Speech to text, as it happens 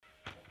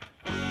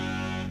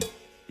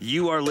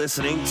You are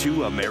listening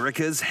to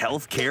America's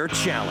Healthcare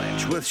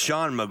Challenge with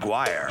Sean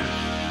McGuire.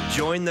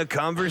 Join the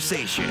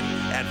conversation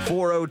at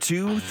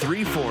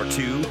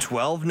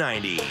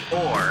 402-342-1290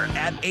 or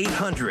at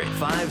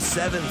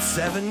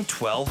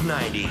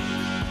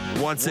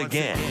 800-577-1290. Once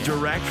again,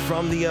 direct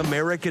from the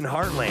American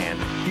heartland,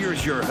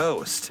 here's your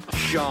host,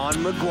 Sean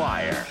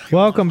McGuire.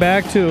 Welcome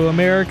back to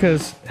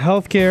America's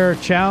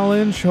Healthcare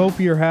Challenge. Hope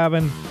you're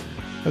having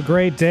a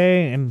great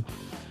day. And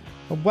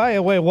by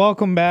the way,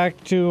 welcome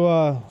back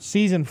to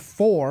Season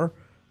 4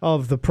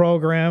 of the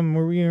program.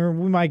 We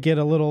might get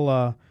a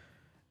little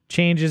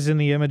changes in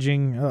the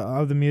imaging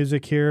of the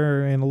music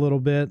here in a little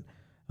bit.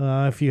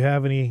 If you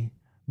have any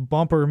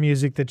bumper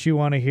music that you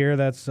want to hear,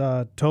 that's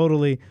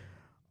totally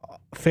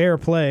fair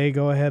play.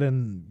 Go ahead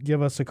and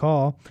give us a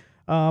call.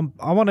 I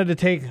wanted to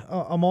take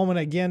a moment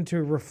again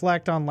to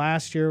reflect on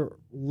last year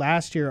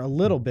a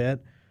little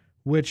bit,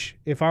 which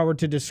if I were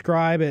to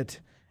describe it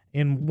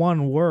in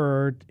one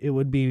word, it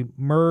would be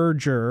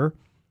merger.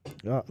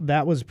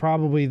 That was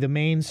probably the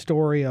main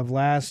story of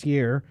last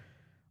year.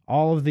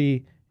 All of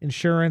the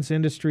insurance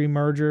industry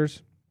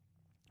mergers.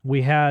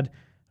 We had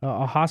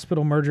a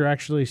hospital merger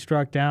actually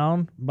struck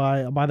down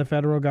by the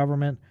federal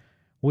government.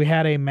 We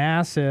had a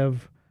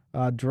massive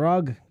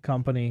drug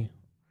company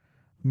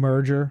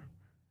merger.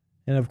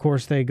 And, of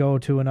course, they go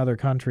to another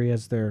country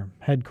as their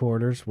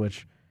headquarters,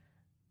 which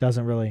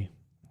doesn't really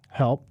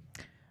help.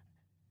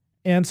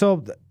 And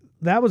so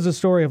that was the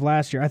story of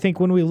last year. I think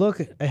when we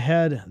look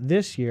ahead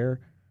this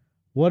year,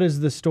 what is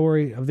the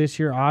story of this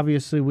year?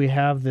 Obviously, we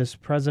have this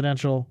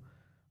presidential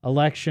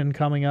election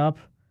coming up,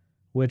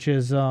 which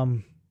is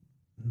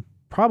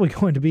probably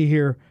going to be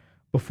here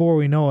before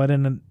we know it.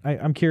 And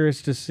I'm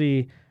curious to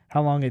see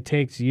how long it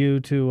takes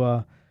you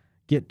to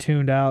get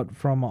tuned out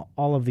from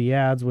all of the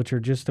ads, which are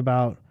just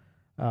about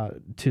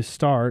to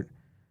start.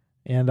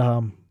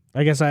 And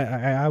I guess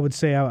I would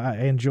say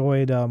I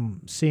enjoyed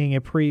seeing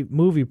a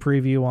movie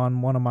preview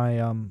on one of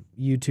my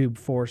YouTube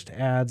forced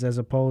ads as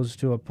opposed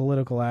to a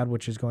political ad,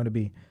 which is going to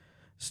be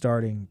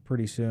starting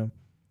pretty soon.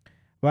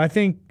 But I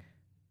think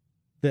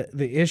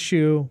the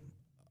issue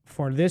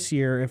for this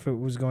year, if it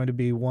was going to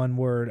be one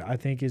word, I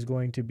think is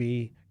going to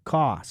be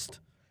cost.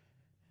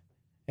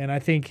 And I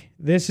think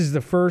this is the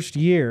first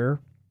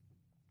year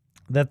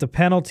that the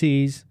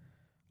penalties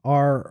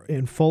are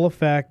in full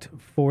effect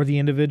for the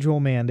individual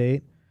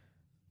mandate.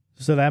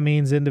 So that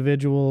means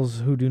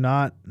individuals who do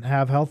not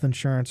have health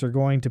insurance are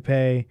going to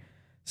pay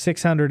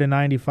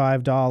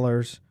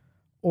 $695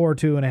 or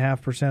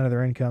 2.5% of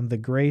their income, the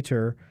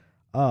greater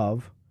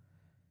of.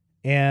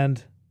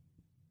 And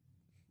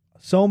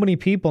so many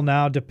people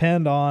now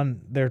depend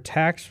on their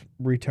tax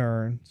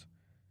returns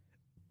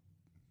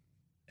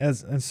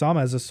and some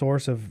as a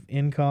source of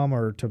income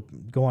or to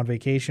go on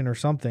vacation or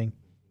something.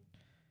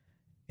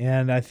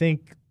 And I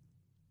think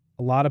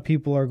a lot of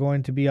people are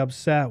going to be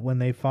upset when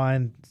they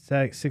find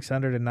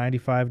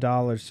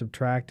 $695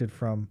 subtracted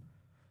from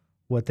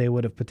what they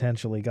would have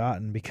potentially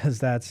gotten, because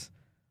that's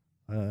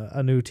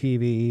a new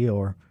TV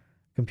or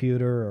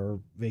computer or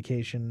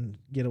vacation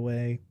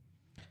getaway.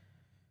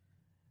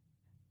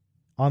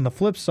 On the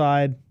flip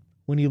side,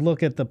 when you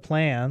look at the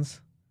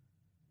plans,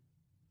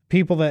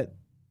 people that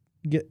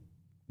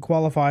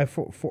qualify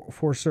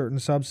for certain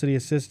subsidy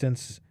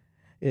assistance,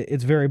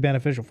 it's very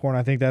beneficial for, and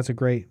I think that's a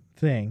great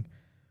thing.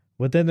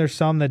 But then there's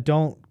some that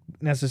don't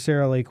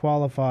necessarily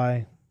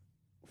qualify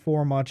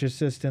for much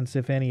assistance,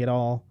 if any at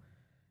all,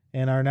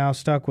 and are now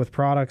stuck with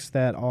products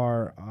that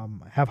are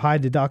have high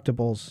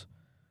deductibles.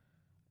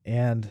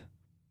 And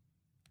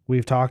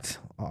we've talked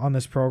on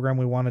this program.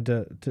 We wanted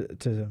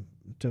to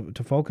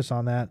focus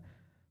on that.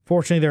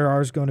 Fortunately, there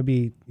are going to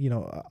be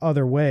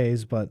other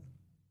ways, but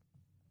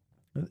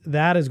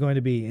that is going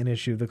to be an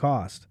issue, the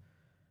cost.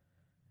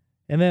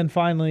 And then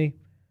finally,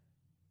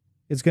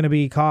 it's going to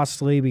be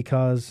costly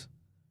because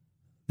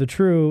the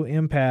true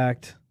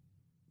impact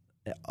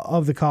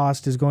of the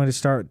cost is going to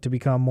start to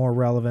become more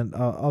relevant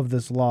of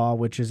this law,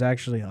 which is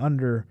actually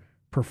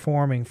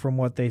underperforming from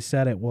what they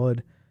said it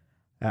would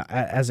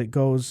as it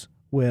goes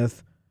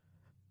with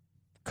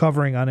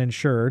covering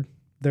uninsured.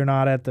 They're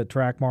not at the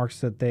track marks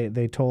that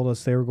they told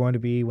us they were going to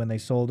be when they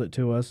sold it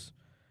to us.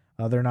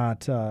 They're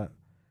not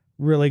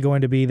really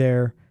going to be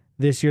there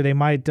this year. They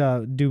might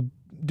do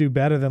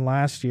better than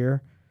last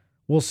year.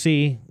 We'll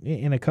see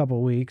in a couple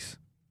of weeks.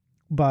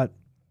 But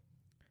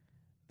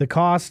the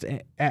cost,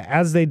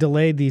 as they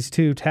delayed these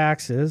two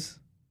taxes,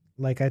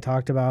 like I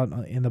talked about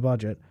in the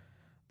budget,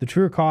 the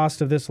true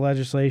cost of this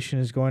legislation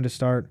is going to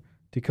start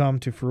to come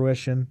to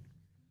fruition.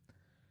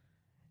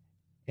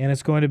 And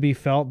it's going to be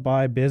felt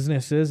by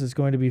businesses. It's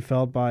going to be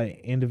felt by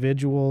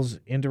individuals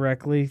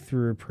indirectly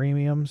through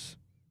premiums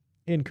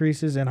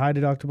increases and high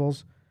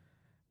deductibles,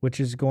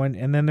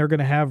 and then they're going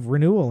to have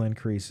renewal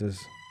increases.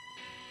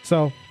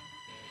 So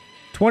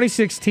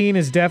 2016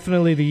 is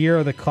definitely the year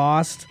of the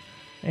cost.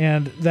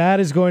 And that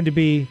is going to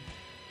be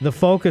the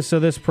focus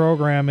of this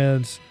program,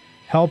 is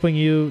helping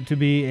you to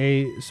be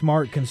a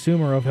smart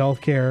consumer of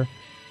healthcare,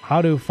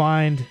 how to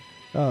find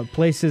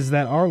places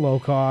that are low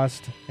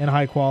cost and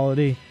high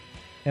quality,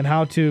 and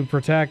how to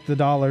protect the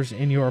dollars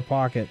in your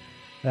pocket.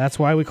 That's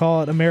why we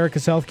call it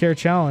America's Healthcare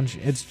Challenge.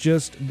 It's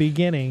just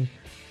beginning,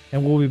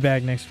 and we'll be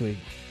back next week.